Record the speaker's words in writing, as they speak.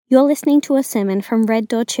You're listening to a sermon from Red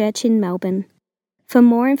Door Church in Melbourne. For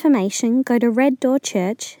more information, go to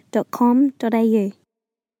reddoorchurch.com.au.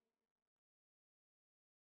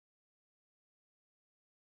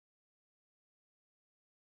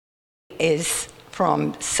 Is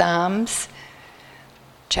from Psalms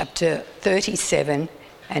chapter 37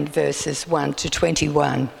 and verses 1 to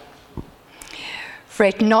 21.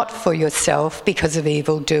 Fret not for yourself because of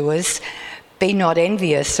evildoers. Be not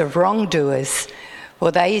envious of wrongdoers,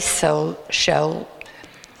 for they shall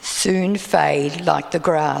soon fade like the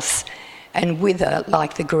grass and wither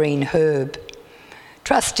like the green herb.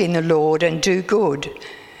 Trust in the Lord and do good.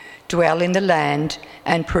 Dwell in the land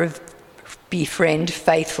and befriend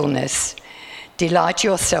faithfulness. Delight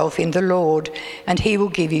yourself in the Lord, and he will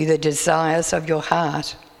give you the desires of your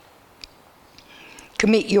heart.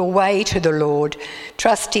 Commit your way to the Lord.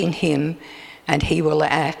 Trust in him, and he will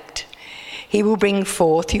act. He will bring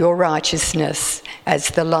forth your righteousness as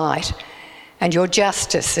the light, and your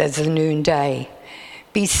justice as the noonday.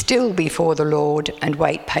 Be still before the Lord, and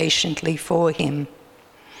wait patiently for him.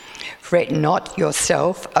 Fret not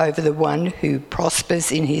yourself over the one who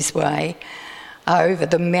prospers in his way, over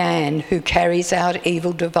the man who carries out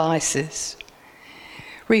evil devices.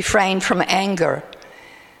 Refrain from anger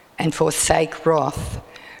and forsake wrath.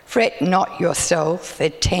 Fret not yourself,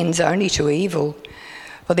 it tends only to evil.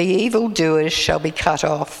 For the evildoers shall be cut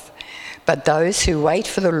off, but those who wait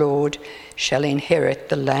for the Lord shall inherit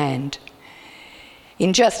the land.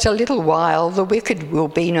 In just a little while the wicked will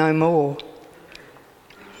be no more.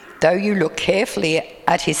 Though you look carefully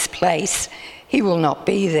at his place, he will not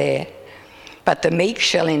be there. But the meek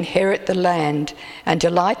shall inherit the land and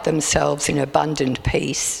delight themselves in abundant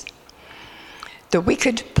peace. The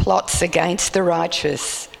wicked plots against the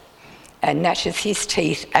righteous and gnashes his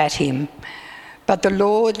teeth at him. But the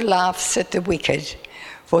Lord laughs at the wicked,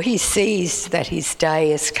 for he sees that his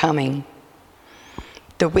day is coming.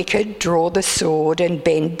 The wicked draw the sword and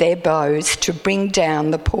bend their bows to bring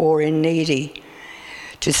down the poor and needy,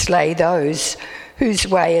 to slay those whose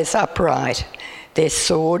way is upright. Their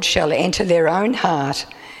sword shall enter their own heart,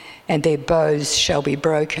 and their bows shall be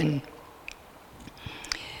broken.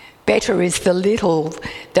 Better is the little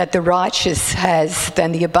that the righteous has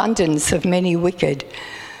than the abundance of many wicked.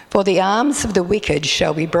 For the arms of the wicked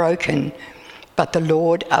shall be broken, but the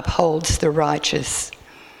Lord upholds the righteous.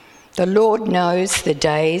 The Lord knows the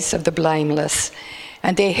days of the blameless,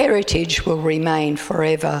 and their heritage will remain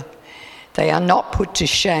forever. They are not put to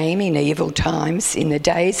shame in evil times. In the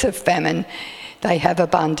days of famine, they have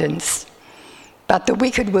abundance. But the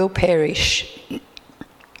wicked will perish.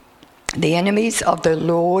 The enemies of the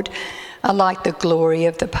Lord are like the glory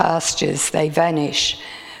of the pastures. They vanish.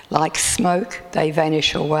 Like smoke, they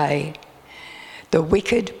vanish away. The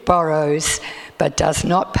wicked borrows, but does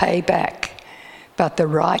not pay back. But the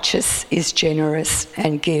righteous is generous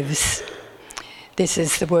and gives. This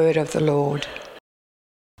is the word of the Lord.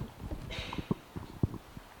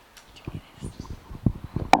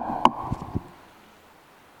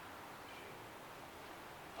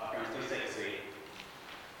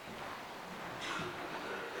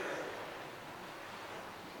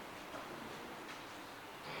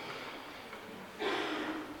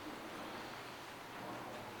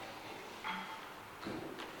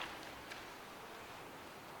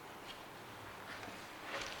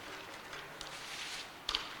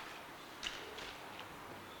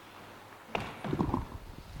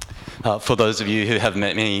 For those of you who haven't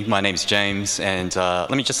met me, my name's James, and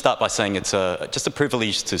let me just start by saying it's just a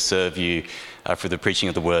privilege to serve you for the preaching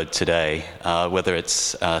of the word today, whether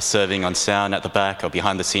it's serving on sound at the back or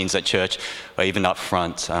behind the scenes at church or even up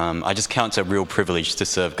front. I just count it a real privilege to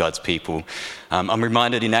serve God's people. I'm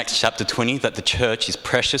reminded in Acts chapter 20 that the church is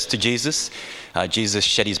precious to Jesus. Jesus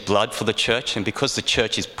shed his blood for the church, and because the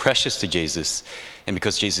church is precious to Jesus, and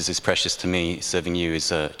because Jesus is precious to me, serving you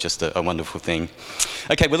is just a wonderful thing.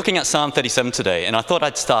 Okay, we're looking at Psalm 37 today, and I thought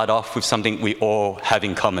I'd start off with something we all have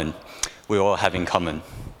in common. We all have in common.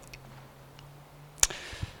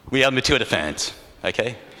 We are Matilda fans,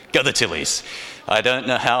 okay? Go the Tillies. I don't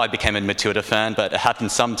know how I became a Matilda fan, but it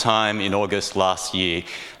happened sometime in August last year.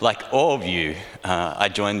 Like all of you, I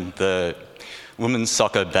joined the women's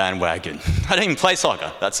soccer bandwagon. I don't even play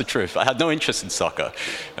soccer, that's the truth. I had no interest in soccer,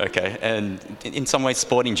 okay, and in some ways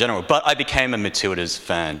sport in general, but I became a Matildas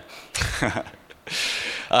fan.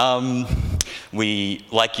 We,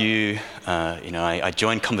 like you, I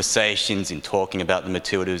joined conversations in talking about the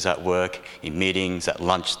Matildas at work, in meetings, at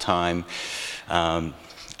lunchtime,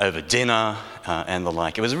 over dinner, and the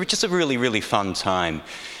like. It was just a really, really fun time.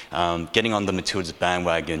 getting on the Matildas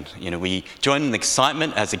bandwagon. We joined in the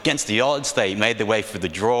excitement as against the odds, they made their way through the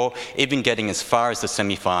draw, even getting as far as the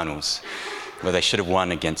semi-finals, where they should have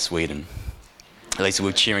won against Sweden. At least we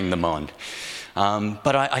were cheering them on.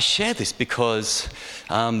 But I share this because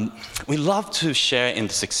we love to share in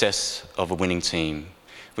the success of a winning team.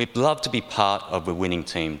 We love to be part of a winning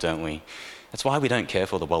team, don't we? That's why we don't care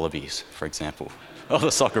for the Wallabies, for example, or the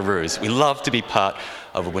Socceroos. We love to be part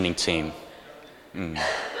of a winning team.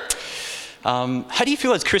 How do you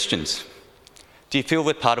feel as Christians? Do you feel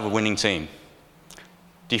we're part of a winning team?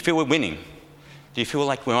 Do you feel we're winning? Do you feel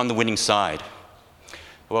like we're on the winning side?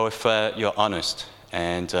 Well, if you're honest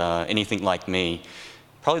and anything like me,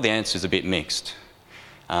 probably the answer is a bit mixed.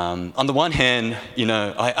 On the one hand,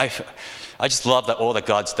 I just love that all that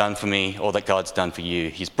God's done for me, all that God's done for you.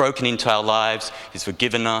 He's broken into our lives, He's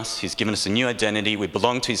forgiven us, He's given us a new identity. We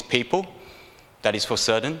belong to His people, that is for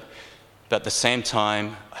certain. But at the same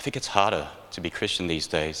time, I think it's harder to be Christian these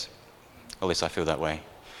days. At least I feel that way.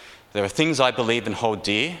 There are things I believe and hold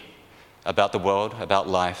dear about the world, about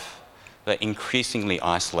life, that increasingly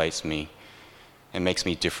isolates me and makes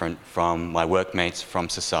me different from my workmates, from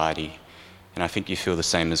society. And I think you feel the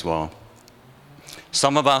same as well.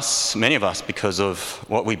 Some of us, many of us, because of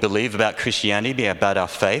what we believe about Christianity, about our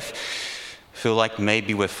faith, feel like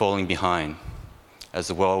maybe we're falling behind as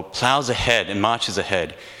the world plows ahead and marches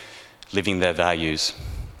ahead, living their values.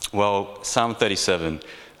 Well, Psalm 37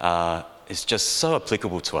 is just so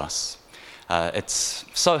applicable to us. It's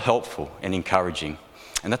so helpful and encouraging.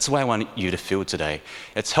 And that's the way I want you to feel today.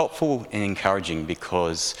 It's helpful and encouraging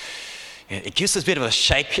because it gives us a bit of a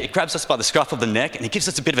shake. It grabs us by the scruff of the neck and it gives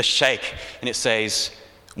us a bit of a shake. And it says,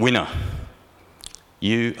 winner.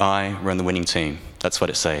 You, we're on the winning team. That's what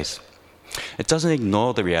it says. It doesn't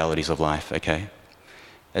ignore the realities of life, okay?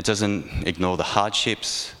 It doesn't ignore the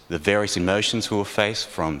hardships, the various emotions we will face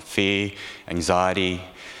from fear, anxiety.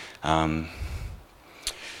 It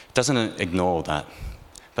doesn't ignore that,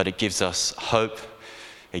 but it gives us hope.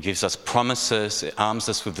 It gives us promises. It arms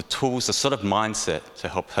us with the tools, the sort of mindset to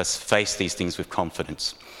help us face these things with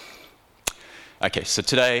confidence. Okay, so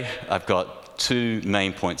today I've got two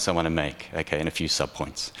main points I want to make, okay, and a few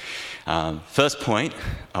sub-points. First point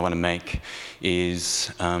I want to make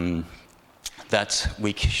is that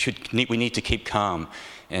we need to keep calm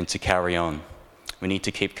and to carry on. We need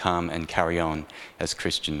to keep calm and carry on as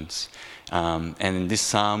Christians. And this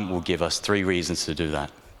psalm will give us 3 reasons to do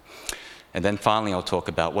that. And then finally, I'll talk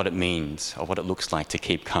about what it means or what it looks like to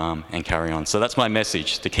keep calm and carry on. So that's my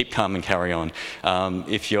message, to keep calm and carry on.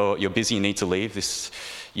 If you're busy and need to leave,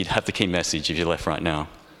 you'd have the key message if you left right now.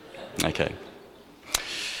 Okay.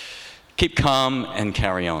 Keep calm and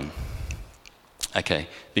carry on. Okay,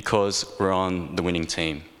 because we're on the winning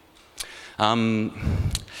team.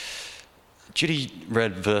 Judy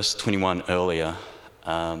read verse 21 earlier,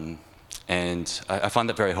 and I find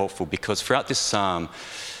that very helpful because throughout this psalm,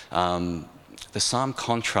 the psalm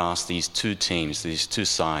contrasts these two teams, these two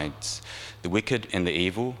sides, the wicked and the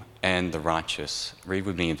evil and the righteous. Read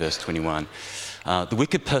with me in verse 21. The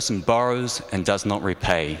wicked person borrows and does not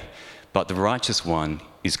repay, but the righteous one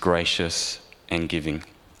is gracious and giving.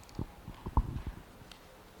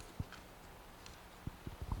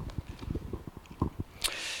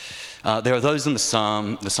 There are those in the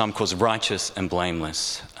psalm calls righteous and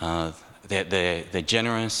blameless. They're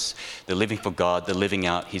generous, they're living for God, they're living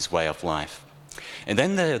out His way of life. And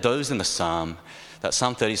then there are those in the psalm that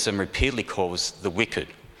Psalm 37 repeatedly calls the wicked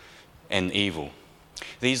and evil.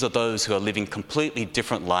 These are those who are living completely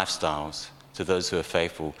different lifestyles to those who are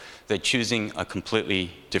faithful. They're choosing a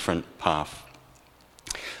completely different path.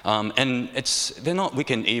 And they're not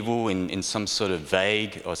wicked and evil in some sort of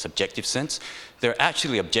vague or subjective sense. They're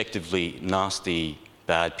actually objectively nasty,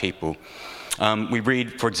 bad people. We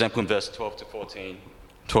read, for example, in verse 12 to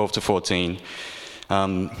 14,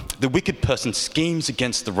 the wicked person schemes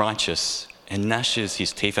against the righteous and gnashes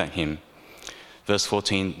his teeth at him. Verse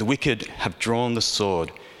 14, the wicked have drawn the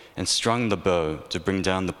sword and strung the bow to bring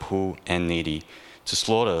down the poor and needy, to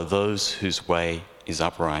slaughter those whose way is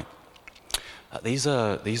upright. These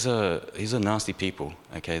are nasty people.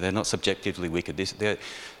 Okay, they're not subjectively wicked.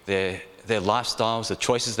 Their lifestyles, the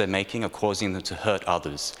choices they're making, are causing them to hurt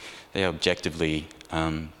others. They are objectively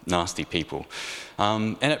nasty people,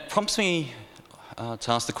 and it prompts me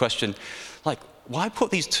to ask the question, like, why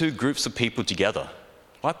put these two groups of people together?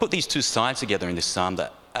 Why put these two sides together in this psalm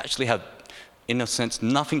that actually have, in a sense,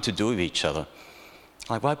 nothing to do with each other?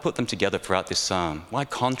 Like, why put them together throughout this psalm? Why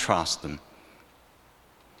contrast them?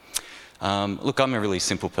 Look, I'm a really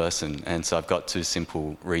simple person, and so I've got 2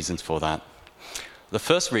 simple reasons for that. The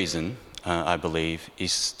first reason, I believe,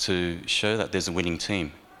 is to show that there's a winning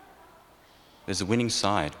team. There's a winning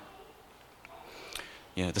side.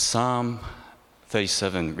 The Psalm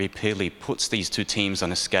 37 repeatedly puts these two teams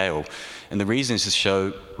on a scale, and the reason is to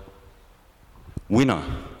show winner.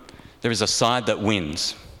 There is a side that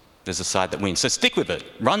wins. There's a side that wins. So stick with it,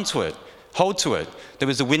 run to it, hold to it. There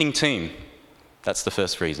was a winning team. That's the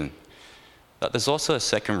first reason. But there's also a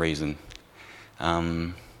second reason,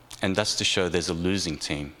 and that's to show there's a losing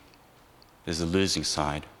team. There's a losing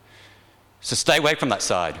side. So stay away from that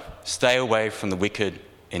side. Stay away from the wicked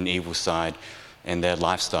and evil side and their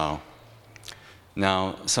lifestyle.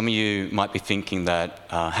 Now, some of you might be thinking that,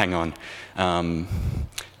 hang on,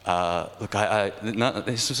 look,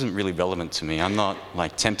 this isn't really relevant to me. I'm not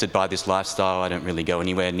tempted by this lifestyle. I don't really go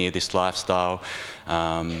anywhere near this lifestyle.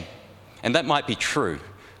 And that might be true,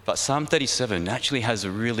 but Psalm 37 actually has a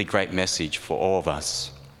really great message for all of us.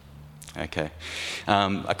 Okay.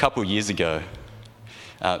 A couple of years ago,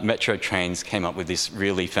 Metro Trains came up with this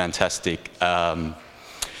really fantastic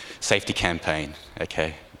safety campaign,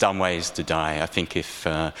 okay? Dumb ways to die. I think if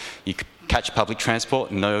you could catch public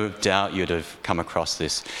transport, no doubt you'd have come across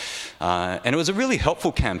this. And it was a really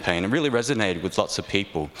helpful campaign. It really resonated with lots of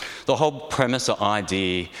people. The whole premise or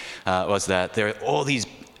idea was that there are all these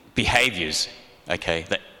behaviors, okay,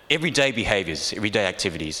 that everyday behaviors, everyday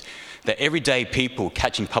activities, that everyday people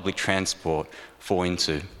catching public transport fall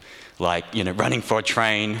into, like, running for a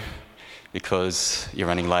train because you're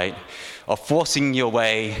running late, or forcing your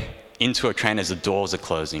way into a train as the doors are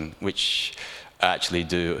closing, which I actually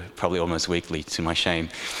do probably almost weekly, to my shame.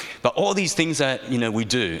 But all these things that we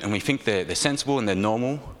do, and we think they're sensible and they're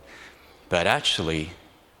normal, but actually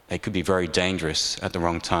they could be very dangerous at the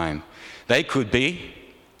wrong time. They could be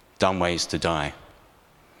dumb ways to die.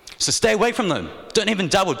 So stay away from them. Don't even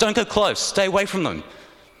dabble. Don't go close. Stay away from them.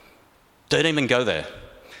 Don't even go there.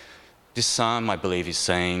 This psalm, I believe, is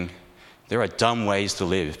saying there are dumb ways to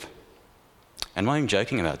live. And I'm not even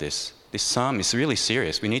joking about this. This psalm is really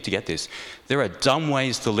serious. We need to get this. There are dumb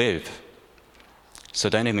ways to live. So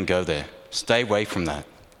don't even go there. Stay away from that.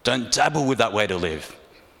 Don't dabble with that way to live.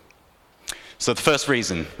 So the first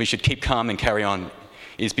reason we should keep calm and carry on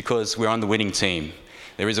is because we're on the winning team.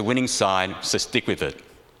 There is a winning side, so stick with it.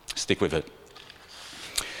 Stick with it.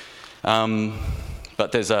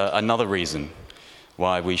 But there's another reason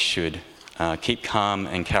why we should keep calm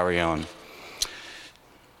and carry on.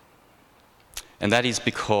 And that is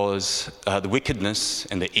because the wickedness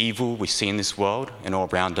and the evil we see in this world and all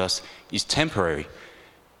around us is temporary.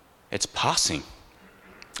 It's passing.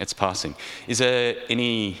 It's passing. Is there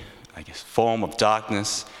any, form of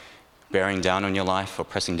darkness bearing down on your life or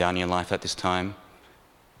pressing down on your life at this time?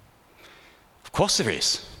 Of course there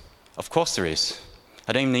is. Of course there is.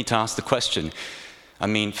 I don't even need to ask the question.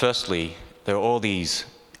 Firstly, there are all these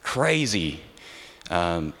crazy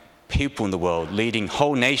people in the world, leading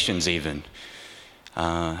whole nations even.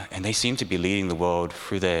 And they seem to be leading the world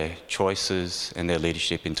through their choices and their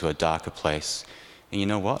leadership into a darker place. And you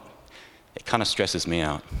know what? It kind of stresses me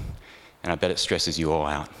out. And I bet it stresses you all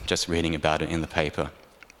out, just reading about it in the paper.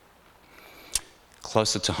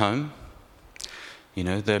 Closer to home,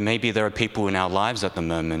 there are people in our lives at the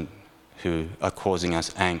moment who are causing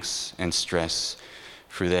us angst and stress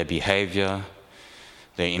through their behavior.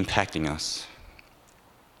 They're impacting us.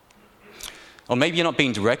 Or maybe you're not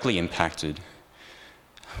being directly impacted,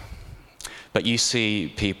 but you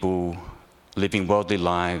see people living worldly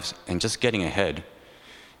lives and just getting ahead,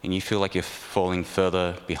 and you feel like you're falling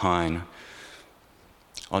further behind,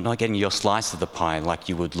 or not getting your slice of the pie like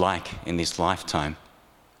you would like in this lifetime.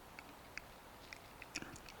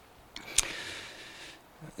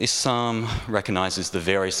 This psalm recognizes the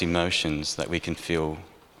various emotions that we can feel,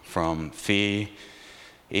 from fear,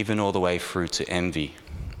 even all the way through to envy.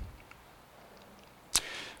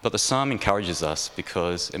 But the psalm encourages us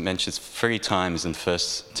because it mentions 3 times in the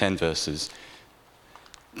first 10 verses,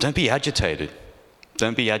 don't be agitated.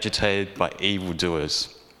 Don't be agitated by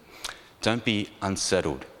evildoers. Don't be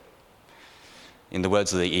unsettled. In the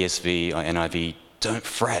words of the ESV or NIV, don't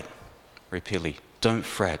fret, repeatedly. Don't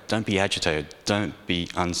fret, don't be agitated, don't be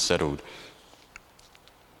unsettled.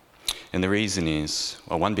 And the reason is,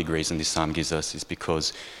 one big reason this psalm gives us is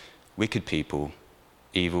because wicked people,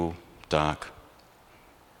 evil, dark,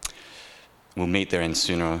 will meet their end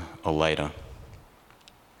sooner or later.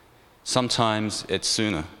 Sometimes it's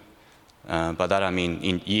sooner. By that I mean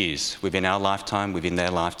in years, within our lifetime, within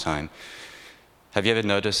their lifetime. Have you ever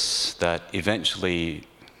noticed that eventually,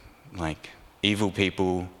 evil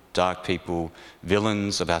people, dark people,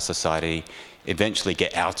 villains of our society, eventually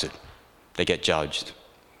get outed? They get judged.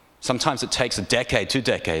 Sometimes it takes a decade, 2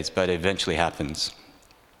 decades, but it eventually happens.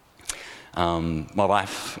 My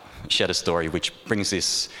wife shared a story which brings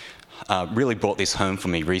this really brought this home for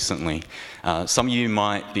me recently. Some of you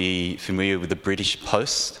might be familiar with the British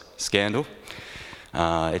Post scandal.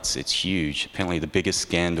 It's huge, apparently the biggest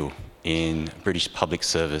scandal in British public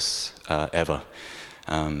service ever.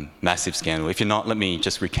 Massive scandal. If you're not, let me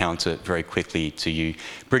just recount it very quickly to you.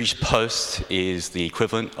 British Post is the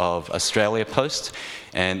equivalent of Australia Post,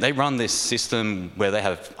 and they run this system where they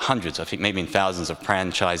have hundreds, I think maybe thousands of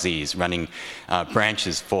franchisees running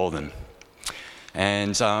branches for them.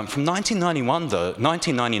 And from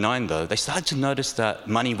 1999 though, they started to notice that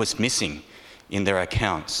money was missing in their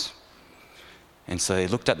accounts. And so they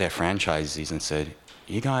looked at their franchisees and said,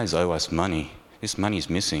 "You guys owe us money. This money is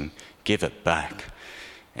missing. Give it back."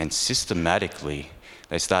 And systematically,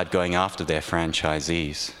 they started going after their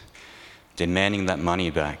franchisees, demanding that money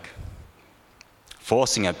back,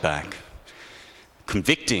 forcing it back,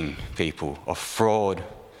 convicting people of fraud,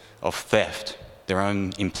 of theft, their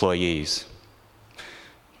own employees.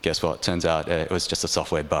 Guess what? Turns out it was just a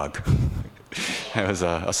software bug. It was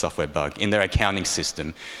a software bug in their accounting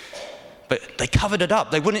system. But they covered it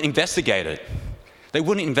up. They wouldn't investigate it. They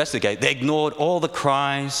wouldn't investigate. They ignored all the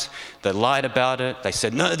cries. They lied about it. They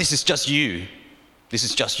said, "No, this is just you. This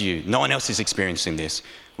is just you. No one else is experiencing this."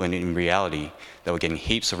 When in reality, they were getting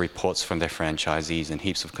heaps of reports from their franchisees and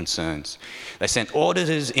heaps of concerns. They sent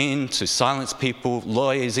auditors in to silence people,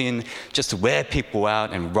 lawyers in just to wear people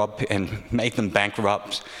out and rob and make them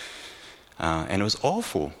bankrupt. And it was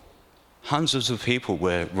awful. Hundreds of people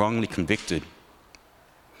were wrongly convicted.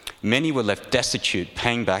 Many were left destitute,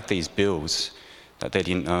 paying back these bills that they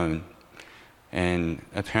didn't own. And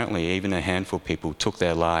apparently even a handful of people took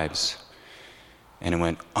their lives. And it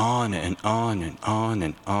went on and on and on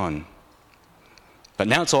and on. But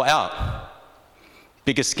now it's all out.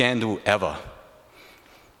 Biggest scandal ever.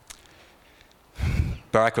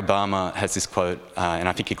 Barack Obama has this quote, and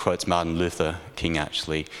I think he quotes Martin Luther King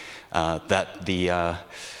actually, that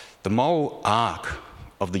the moral arc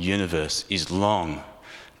of the universe is long,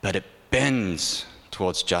 but it bends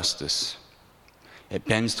towards justice. It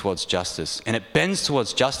bends towards justice. And it bends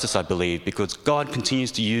towards justice, I believe, because God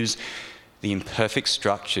continues to use the imperfect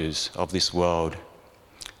structures of this world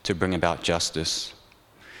to bring about justice.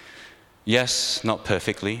 Yes, not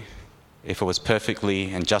perfectly. If it was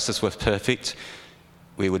perfectly and justice was perfect,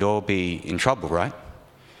 we would all be in trouble, right?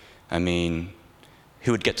 I mean,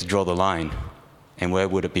 who would get to draw the line? And where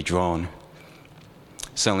would it be drawn?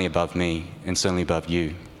 Certainly above me and certainly above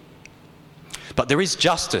you. But there is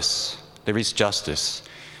justice. There is justice.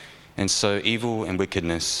 And so evil and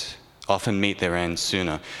wickedness often meet their end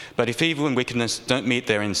sooner. But if evil and wickedness don't meet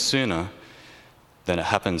their end sooner, then it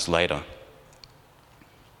happens later.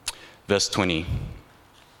 Verse 20.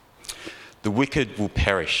 The wicked will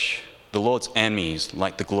perish. The Lord's enemies,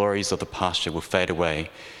 like the glories of the pasture, will fade away.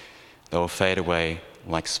 They will fade away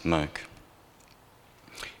like smoke.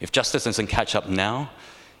 If justice doesn't catch up now,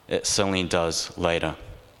 it certainly does later.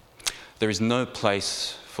 There is no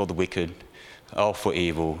place for the wicked or for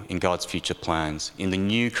evil in God's future plans, in the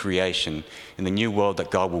new creation, in the new world that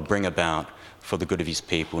God will bring about for the good of his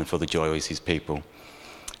people and for the joy of his people.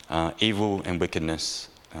 Evil and wickedness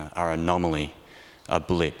are an anomaly, a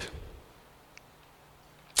blip.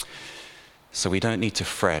 So we don't need to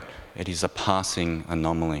fret. It is a passing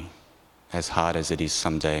anomaly, as hard as it is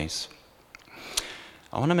some days.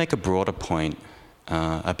 I want to make a broader point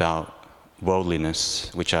about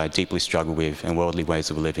worldliness, which I deeply struggle with, and worldly ways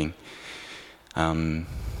of living.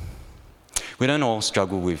 We don't all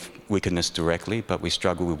struggle with wickedness directly, but we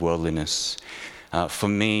struggle with worldliness. For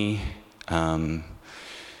me,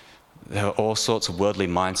 there are all sorts of worldly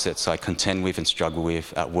mindsets I contend with and struggle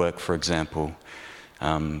with at work, for example.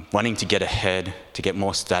 Wanting to get ahead, to get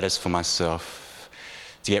more status for myself,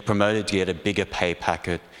 to get promoted, to get a bigger pay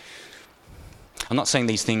packet. I'm not saying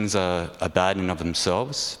these things are bad in and of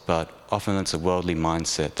themselves, but often it's a worldly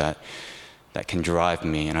mindset that can drive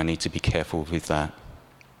me, and I need to be careful with that.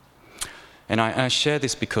 And I share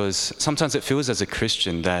this because sometimes it feels as a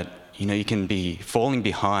Christian that, you can be falling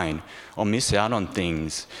behind or miss out on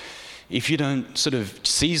things if you don't sort of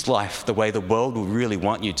seize life the way the world will really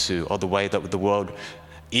want you to, or the way that the world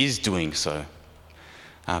is doing so.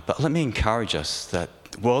 But let me encourage us that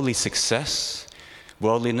worldly success,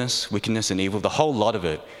 worldliness, wickedness, and evil, the whole lot of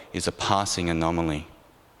it is a passing anomaly.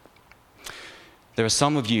 There are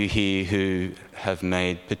some of you here who have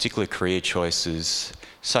made particular career choices,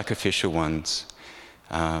 sacrificial ones,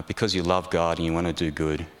 because you love God and you want to do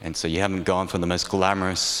good. And so you haven't gone for the most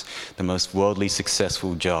glamorous, the most worldly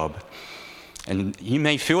successful job. And you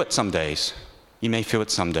may feel it some days. You may feel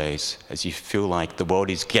it some days as you feel like the world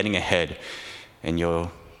is getting ahead and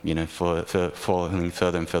you're, falling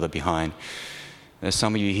further and further behind. There's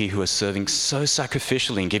some of you here who are serving so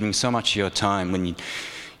sacrificially and giving so much of your time when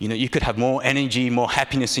you could have more energy, more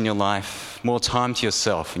happiness in your life, more time to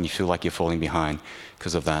yourself, and you feel like you're falling behind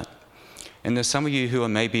because of that. And there's some of you who are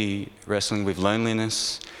maybe wrestling with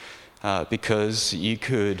loneliness because you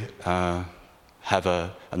could have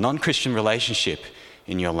a non-Christian relationship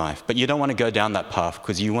in your life, but you don't want to go down that path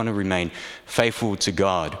because you want to remain faithful to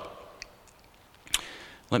God.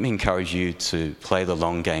 Let me encourage you to play the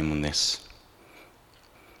long game on this.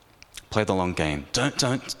 Play the long game.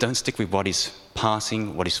 Don't stick with what is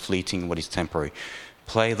passing, what is fleeting, what is temporary.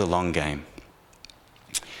 Play the long game.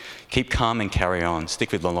 Keep calm and carry on.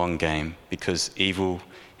 Stick with the long game because evil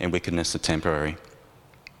and wickedness are temporary.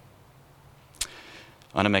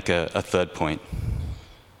 I want to make a third point.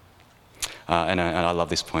 And I love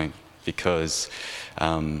this point because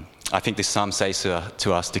I think this psalm says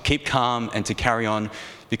to us to keep calm and to carry on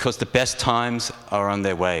because the best times are on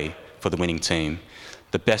their way for the winning team.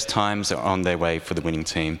 The best times are on their way for the winning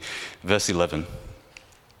team. Verse 11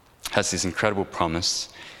 has this incredible promise.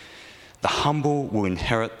 The humble will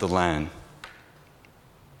inherit the land.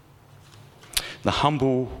 The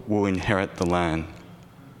humble will inherit the land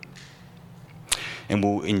and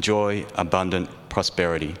will enjoy abundant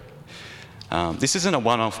prosperity. This isn't a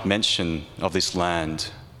one-off mention of this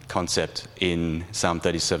land concept in Psalm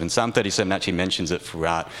 37. Psalm 37 actually mentions it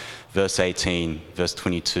throughout. Verse 18, verse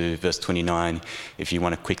 22, verse 29, if you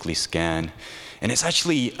want to quickly scan. And it's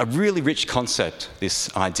actually a really rich concept,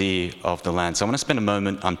 this idea of the land. So I want to spend a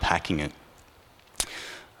moment unpacking it.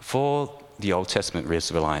 For the Old Testament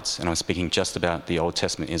Israelites, and I'm speaking just about the Old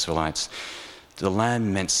Testament Israelites, the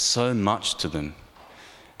land meant so much to them.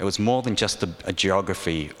 It was more than just a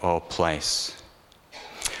geography or place.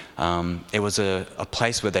 It was a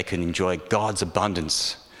place where they could enjoy God's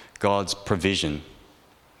abundance, God's provision.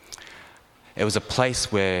 It was a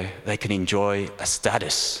place where they could enjoy a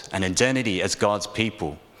status, an identity as God's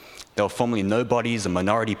people. They were formerly nobodies, a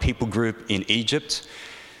minority people group in Egypt.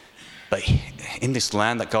 But in this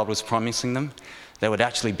land that God was promising them, they would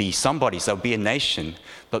actually be somebodies, they would be a nation.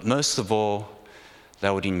 But most of all,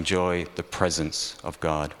 they would enjoy the presence of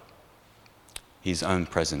God, His own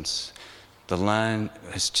presence. The land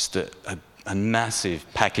is just a massive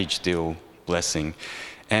package deal blessing.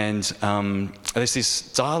 And there's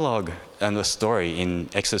this dialogue and the story in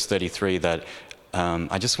Exodus 33 that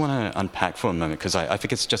I just want to unpack for a moment because I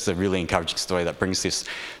think it's just a really encouraging story that brings this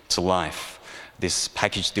to life, this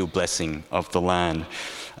package deal blessing of the land.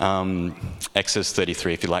 Exodus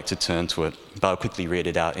 33, if you'd like to turn to it, but I'll quickly read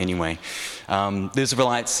it out anyway. The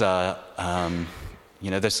Israelites,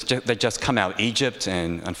 they just come out of Egypt,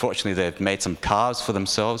 and unfortunately they've made some calves for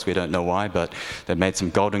themselves. We don't know why, but they've made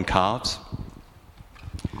some golden calves.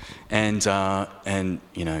 And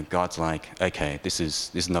God's like, okay, this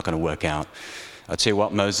is not going to work out. I'll tell you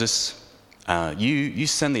what, Moses, you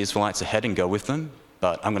send the Israelites ahead and go with them,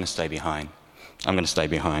 but I'm going to stay behind. I'm going to stay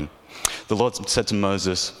behind. The Lord said to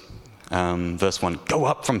Moses, verse 1, go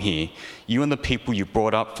up from here, you and the people you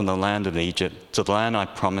brought up from the land of Egypt, to the land I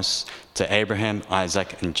promised to Abraham,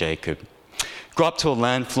 Isaac, and Jacob. Go up to a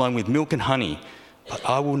land flowing with milk and honey, but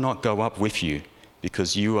I will not go up with you,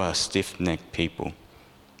 because you are a stiff-necked people.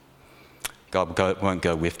 God won't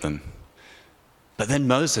go with them. But then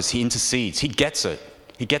Moses, he intercedes. He gets it.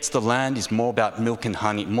 He gets the land is more about milk and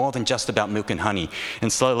honey, more than just about milk and honey.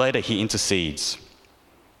 And so later he intercedes.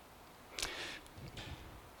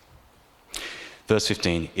 Verse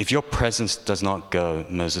 15, if your presence does not go,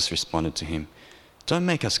 Moses responded to him, don't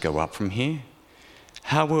make us go up from here.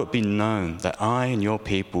 How will it be known that I and your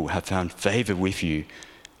people have found favor with you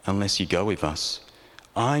unless you go with us?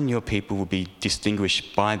 I and your people will be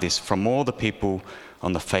distinguished by this from all the people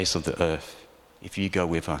on the face of the earth if you go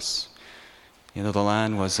with us. The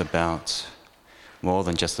land was about more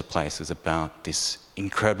than just a place. It was about this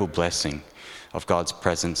incredible blessing of God's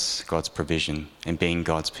presence, God's provision, and being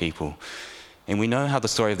God's people. And we know how the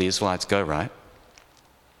story of the Israelites go, right?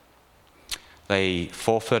 They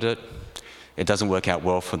forfeit it. It doesn't work out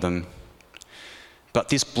well for them. But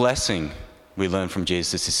this blessing we learn from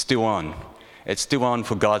Jesus is still on. It's still on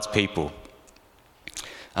for God's people.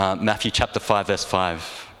 Matthew chapter 5, verse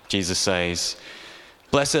 5, Jesus says,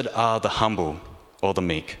 blessed are the humble, or the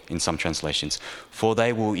meek in some translations, for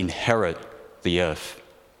they will inherit the earth.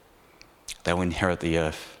 They will inherit the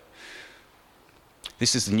earth.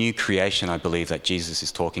 This is the new creation, I believe, that Jesus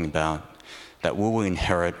is talking about, that we will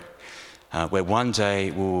inherit, where one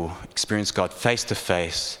day we'll experience God face to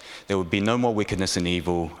face. There will be no more wickedness and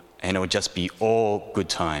evil, and it will just be all good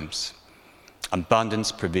times.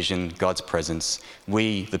 Abundance, provision, God's presence.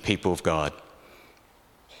 We, the people of God.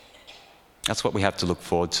 That's what we have to look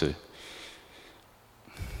forward to.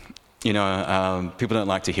 People don't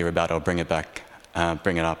like to hear about it or bring it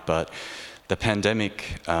up, but the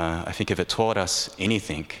pandemic, I think if it taught us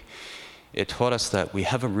anything, it taught us that we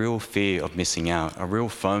have a real fear of missing out, a real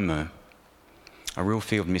FOMO, a real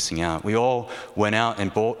fear of missing out. We all went out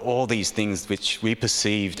and bought all these things which we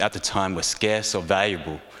perceived at the time were scarce or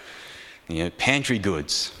valuable. Pantry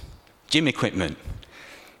goods, gym equipment,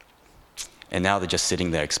 and now they're just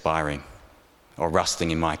sitting there expiring, or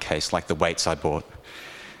rusting in my case, like the weights I bought.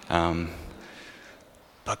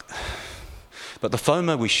 But the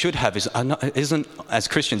FOMO we should have isn't, as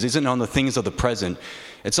Christians, isn't on the things of the present,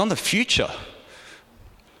 it's on the future.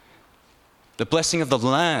 The blessing of the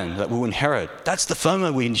land that we'll inherit, that's the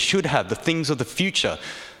FOMO we should have, the things of the future,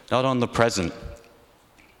 not on the present.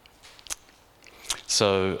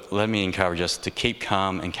 So let me encourage us to keep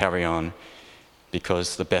calm and carry on,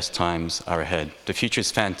 because the best times are ahead. The future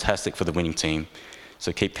is fantastic for the winning team,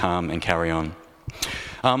 so keep calm and carry on.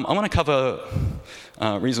 I want to cover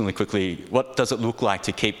reasonably quickly, what does it look like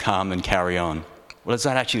to keep calm and carry on? What does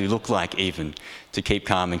that actually look like even, to keep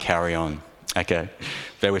calm and carry on? Okay,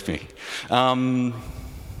 bear with me.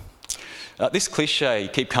 This cliche,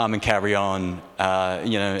 keep calm and carry on,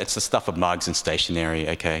 it's the stuff of mugs and stationery,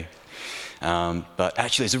 okay? But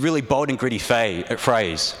actually it's a really bold and gritty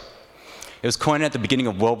phrase. It was coined at the beginning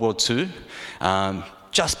of World War II,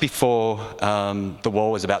 just before the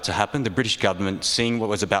war was about to happen. The British government, seeing what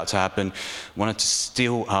was about to happen, wanted to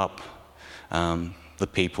steel up the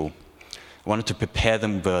people, wanted to prepare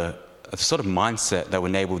them with a sort of mindset that would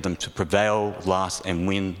enable them to prevail, last, and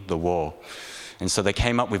win the war. And so they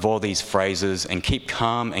came up with all these phrases, and keep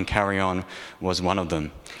calm and carry on was one of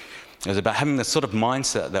them. It was about having the sort of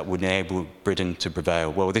mindset that would enable Britain to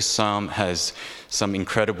prevail. Well, this psalm has some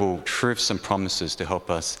incredible truths and promises to help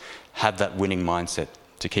us have that winning mindset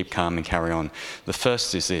to keep calm and carry on. The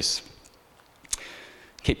first is this: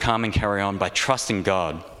 keep calm and carry on by trusting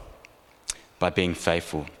God, by being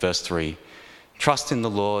faithful. Verse 3, trust in the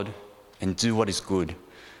Lord and do what is good.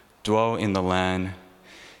 Dwell in the land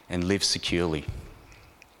and live securely.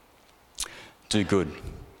 Do good.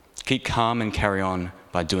 Keep calm and carry on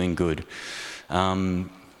by doing good.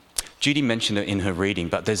 Judy mentioned it in her reading,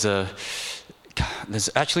 but there's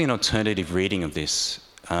actually an alternative reading of this.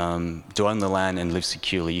 Dwell in the land and live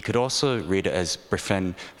securely. You could also read it as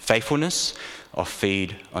befriend faithfulness or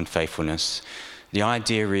feed on faithfulness. The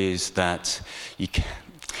idea is that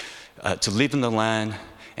to live in the land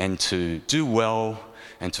and to do well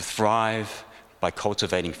and to thrive by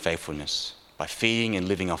cultivating faithfulness, by feeding and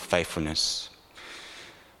living off faithfulness.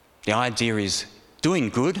 The idea is doing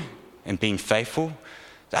good and being faithful.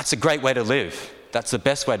 That's a great way to live. That's the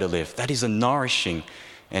best way to live. That is a nourishing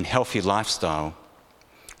and healthy lifestyle.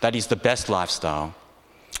 That is the best lifestyle.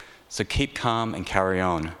 So keep calm and carry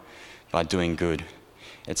on by doing good.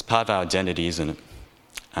 It's part of our identity, isn't it?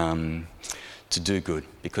 To do good,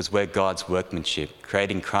 because we're God's workmanship,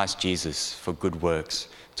 creating Christ Jesus for good works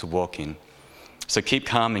to walk in. So keep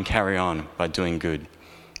calm and carry on by doing good.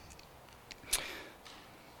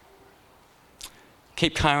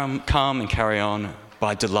 Keep calm and carry on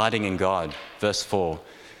by delighting in God. Verse 4,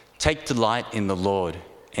 take delight in the Lord,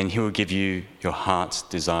 and he will give you your heart's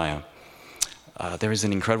desire. There is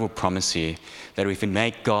an incredible promise here that if we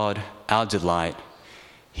make God our delight,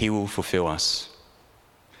 he will fulfill us.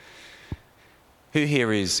 Who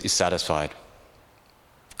here is satisfied?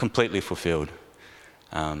 Completely fulfilled?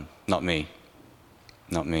 Not me.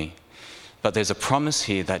 Not me. But there's a promise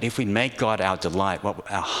here that if we make God our delight,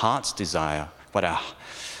 what our heart's desire,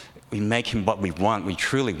 we make him what we want, we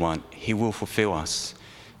truly want, he will fulfill us.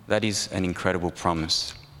 That is an incredible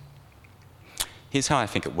promise. Here's how I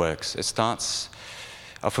think it works.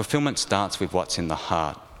 Our fulfillment starts with what's in the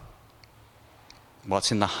heart.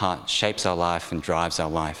 What's in the heart shapes our life and drives our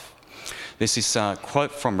life. This is a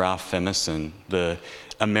quote from Ralph Emerson, the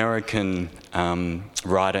American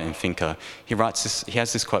writer and thinker. He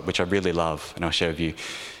has this quote which I really love, and I'll share with you.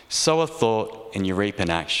 Sow a thought and you reap an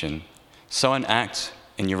action. Sow an act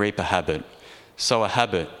and you reap a habit. Sow a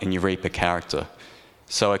habit and you reap a character.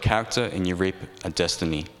 Sow a character and you reap a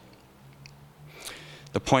destiny.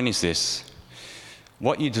 The point is this: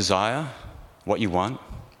 what you desire, what you want,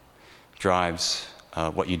 drives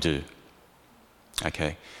what you do.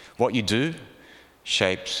 Okay? What you do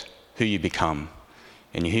shapes who you become.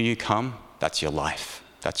 And who you become, that's your life.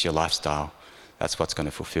 That's your lifestyle. That's what's going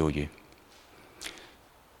to fulfill you.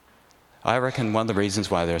 I reckon one of the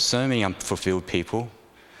reasons why there are so many unfulfilled people,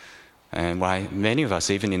 and why many of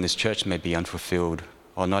us, even in this church, may be unfulfilled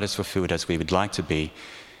or not as fulfilled as we would like to be,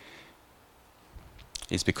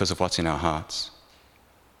 is because of what's in our hearts.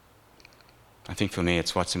 I think for me,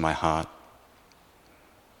 it's what's in my heart.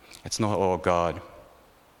 It's not all God.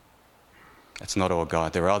 It's not all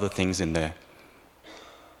God. There are other things in there.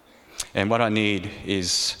 And what I need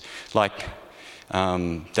is, like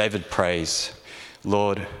David prays,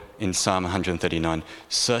 Lord, in Psalm 139,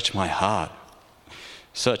 search my heart.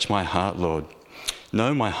 Search my heart, Lord.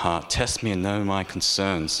 Know my heart. Test me and know my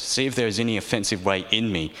concerns. See if there is any offensive way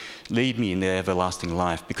in me. Lead me in the everlasting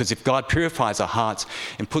life. Because if God purifies our hearts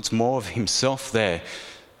and puts more of himself there,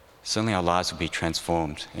 certainly our lives will be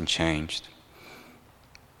transformed and changed.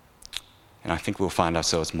 And I think we'll find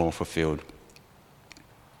ourselves more fulfilled.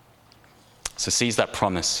 So seize that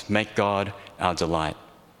promise. Make God our delight.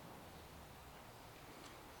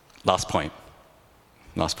 Last point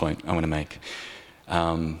I want to make.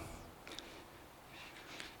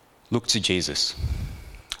 Look to Jesus.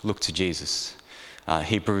 Look to Jesus.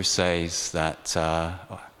 Hebrews says that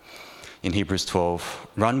in Hebrews 12,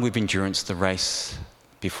 run with endurance the race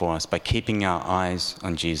before us by keeping our eyes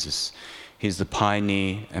on Jesus. He's the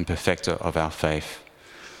pioneer and perfecter of our faith.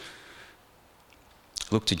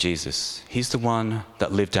 Look to Jesus. He's the one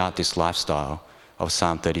that lived out this lifestyle of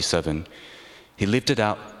Psalm 37. He lived it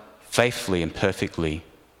out faithfully and perfectly.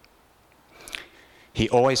 He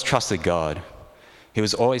always trusted God. He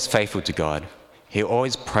was always faithful to God. He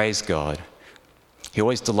always praised God. He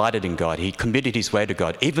always delighted in God. He committed his way to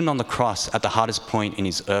God. Even on the cross, at the hardest point in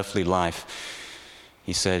his earthly life,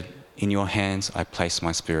 he said, in your hands I place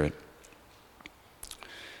my spirit.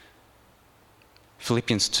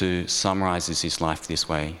 Philippians 2 summarizes his life this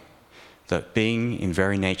way, that being in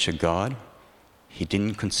very nature God, he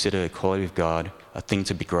didn't consider equality with God a thing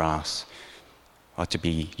to be grasped or to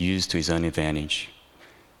be used to his own advantage.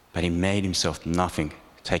 But he made himself nothing,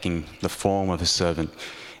 taking the form of a servant.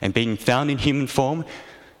 And being found in human form,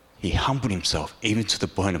 he humbled himself even to the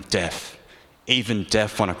point of death, even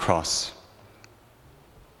death on a cross.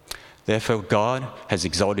 Therefore, God has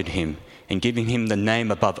exalted him and given him the name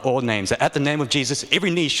above all names, that at the name of Jesus, every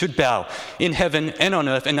knee should bow in heaven and on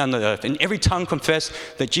earth and under the earth, and every tongue confess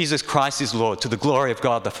that Jesus Christ is Lord, to the glory of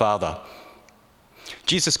God the Father.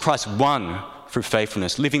 Jesus Christ won through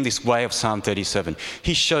faithfulness, living this way of Psalm 37.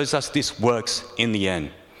 He shows us this works in the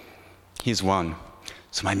end. He's won.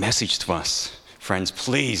 So my message to us, friends,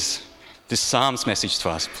 please, this Psalm's message to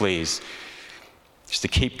us, please, is to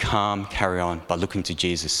keep calm, carry on by looking to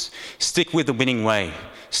Jesus. Stick with the winning way.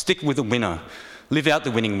 Stick with the winner. Live out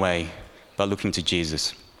the winning way by looking to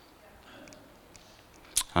Jesus.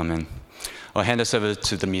 Amen. I'll hand us over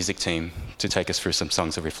to the music team to take us through some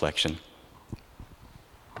songs of reflection.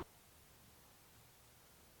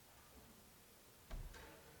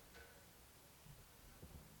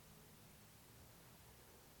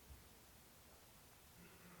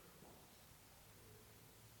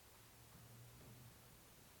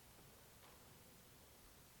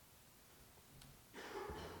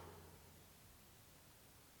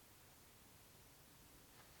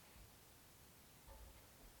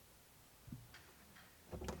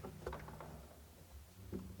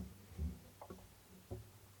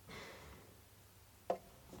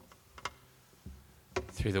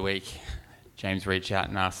 Through the week, James reached out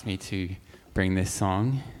and asked me to bring this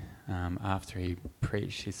song after he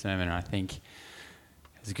preached his sermon, and I think it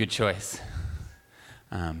was a good choice.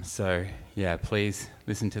 So, please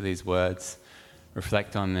listen to these words,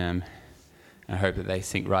 reflect on them, and I hope that they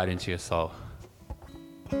sink right into your soul.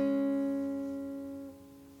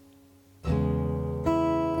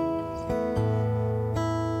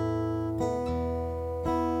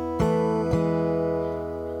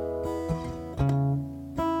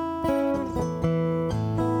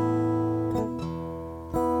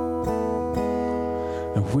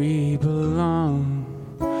 We belong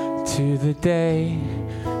to the day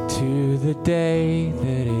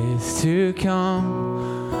that is to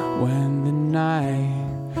come, when the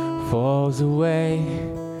night falls away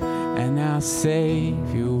and our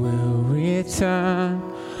Savior will return.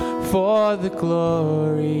 For the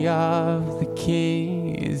glory of the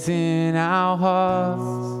King is in our hearts.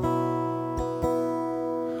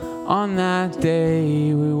 On that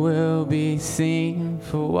day we will be seen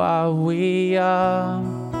for what we are.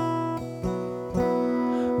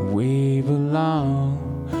 We belong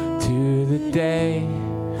to the day.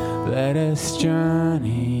 Let us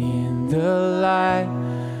journey in the light.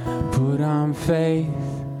 Put on faith,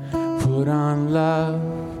 put on love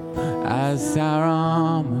as our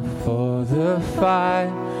armor for the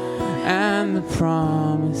fight, and the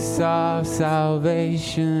promise of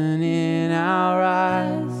salvation in our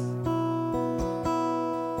eyes.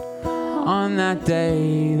 On that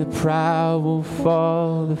day the proud will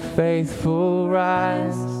fall, the faithful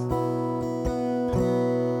rise.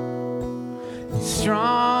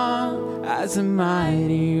 strong as a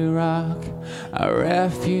mighty rock, a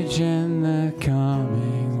refuge in the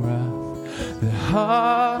coming wrath. The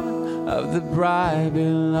heart of the bride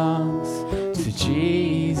belongs to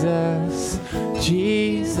Jesus,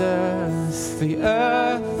 Jesus. The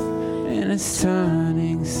earth in its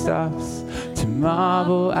turning stops to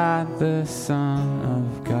marvel at the Son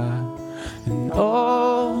of God, and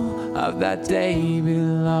all of that day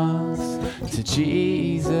belongs to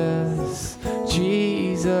Jesus,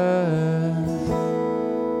 Jesus.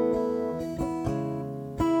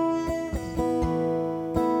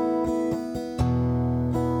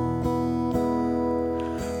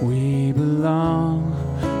 We belong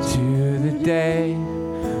to the day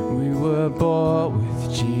we were bought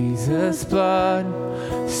with Jesus' blood.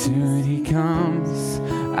 Soon he comes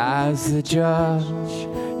as the judge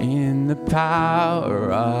in the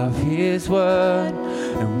power of his word,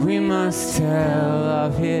 and we must tell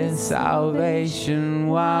of his salvation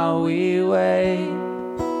while we wait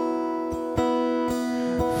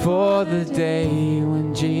for the day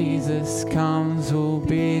when Jesus comes will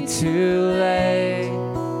be too late.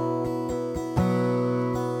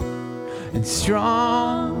 And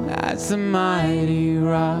strong as a mighty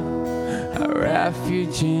rock, a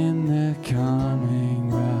refuge in the coming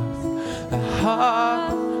wrath. The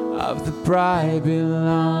heart of the bride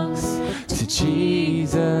belongs to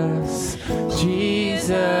Jesus,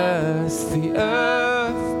 Jesus. The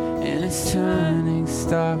earth in its turning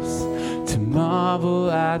stops to marvel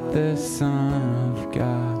at the Son of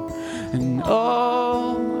God, and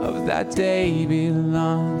all of that day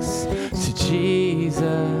belongs to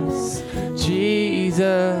Jesus,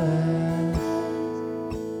 Jesus.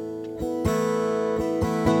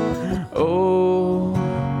 Oh,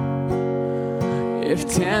 if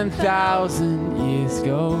 10,000 years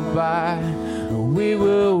go by, we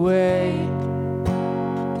will wait.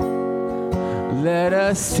 Let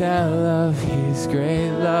us tell of his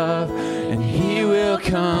great love, and he will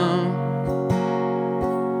come.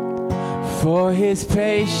 For his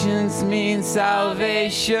patience means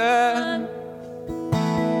salvation,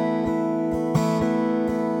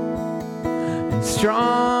 and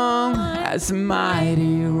strong as a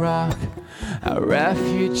mighty rock, a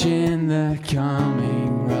refuge in the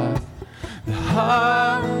coming wrath. The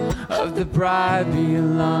heart of the bride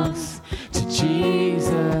belongs to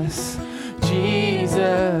Jesus,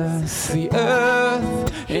 Jesus. The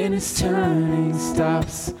earth in its turning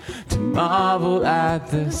stops to marvel at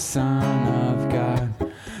the Son of God,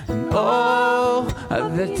 and all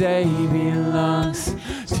of the day belongs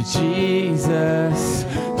to Jesus,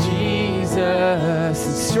 Jesus.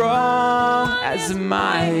 And strong as a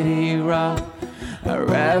mighty rock, a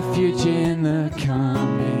refuge in the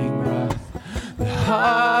coming wrath. The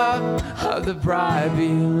heart of the bride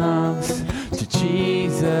belongs to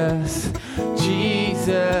Jesus,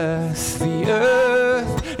 Jesus. The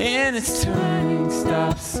earth in its turning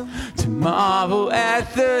stops to marvel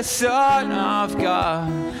at the Son of God,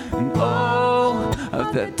 and all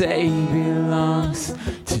of that day belongs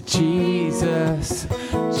to Jesus,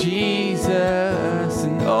 Jesus.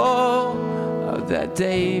 And all of that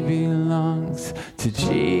day belongs to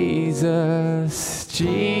Jesus,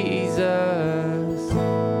 Jesus.